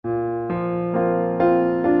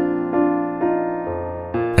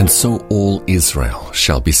and so all Israel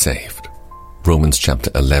shall be saved. Romans chapter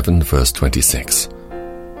 11, verse 26.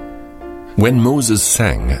 When Moses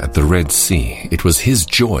sang at the Red Sea, it was his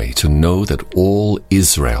joy to know that all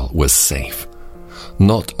Israel was safe.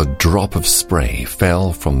 Not a drop of spray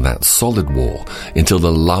fell from that solid wall until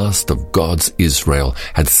the last of God's Israel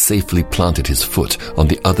had safely planted his foot on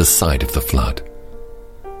the other side of the flood.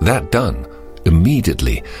 That done,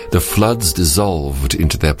 immediately the floods dissolved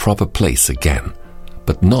into their proper place again,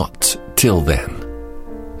 but not till then.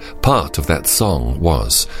 Part of that song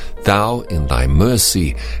was, "Thou in thy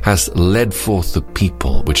mercy hast led forth the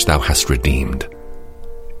people which thou hast redeemed."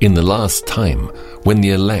 In the last time, when the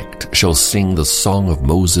elect shall sing the song of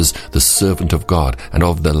Moses, the servant of God, and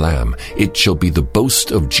of the Lamb, it shall be the boast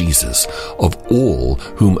of Jesus, "Of all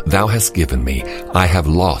whom thou hast given me, I have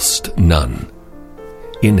lost none."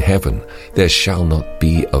 In heaven there shall not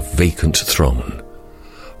be a vacant throne.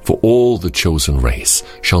 For all the chosen race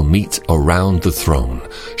shall meet around the throne,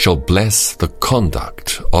 shall bless the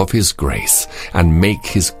conduct of his grace, and make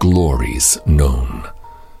his glories known.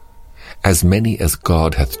 As many as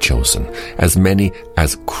God hath chosen, as many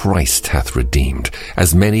as Christ hath redeemed,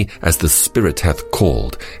 as many as the Spirit hath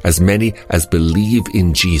called, as many as believe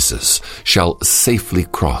in Jesus, shall safely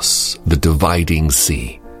cross the dividing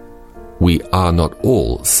sea. We are not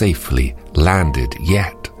all safely landed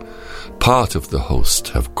yet. Part of the host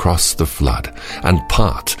have crossed the flood, and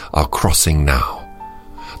part are crossing now.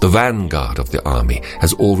 The vanguard of the army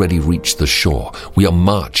has already reached the shore. We are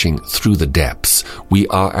marching through the depths. We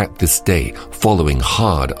are at this day following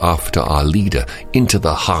hard after our leader into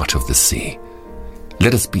the heart of the sea.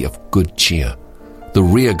 Let us be of good cheer. The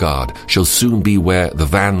rear guard shall soon be where the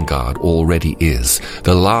vanguard already is.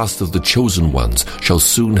 The last of the chosen ones shall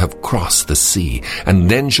soon have crossed the sea, and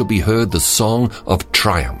then shall be heard the song of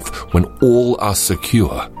triumph when all are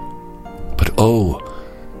secure. But oh,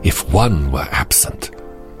 if one were absent!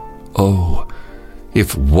 Oh,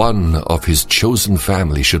 if one of his chosen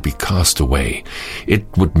family should be cast away, it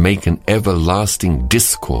would make an everlasting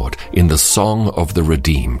discord in the song of the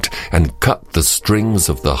redeemed, and cut the strings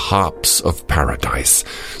of the harps of paradise,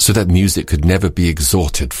 so that music could never be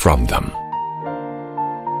extorted from them.